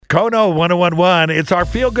Kono 1011, it's our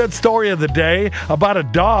feel-good story of the day about a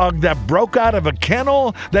dog that broke out of a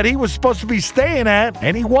kennel that he was supposed to be staying at,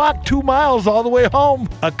 and he walked 2 miles all the way home.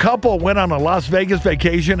 A couple went on a Las Vegas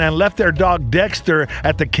vacation and left their dog Dexter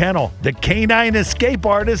at the kennel. The canine escape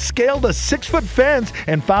artist scaled a 6-foot fence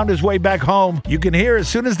and found his way back home. You can hear as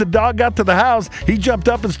soon as the dog got to the house, he jumped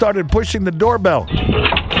up and started pushing the doorbell.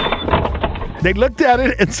 They looked at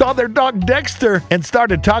it and saw their dog Dexter and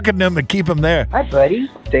started talking to him to keep him there. Hi, buddy.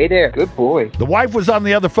 Stay there. Good boy. The wife was on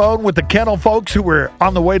the other phone with the kennel folks who were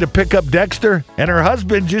on the way to pick up Dexter, and her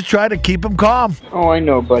husband just tried to keep him calm. Oh, I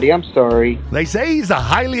know, buddy. I'm sorry. They say he's a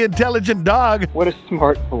highly intelligent dog. What a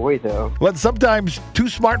smart boy, though. But sometimes too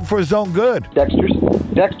smart for his own good.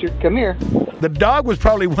 Dexter, come here. The dog was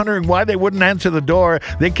probably wondering why they wouldn't answer the door.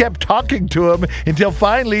 They kept talking to him until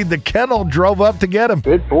finally the kennel drove up to get him.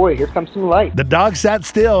 Good boy. Here comes some light. The dog sat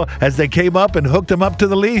still as they came up and hooked him up to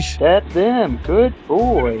the leash. That's them. Good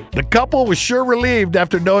boy. The couple was sure relieved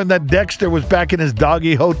after knowing that Dexter was back in his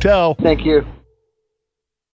doggy hotel. Thank you.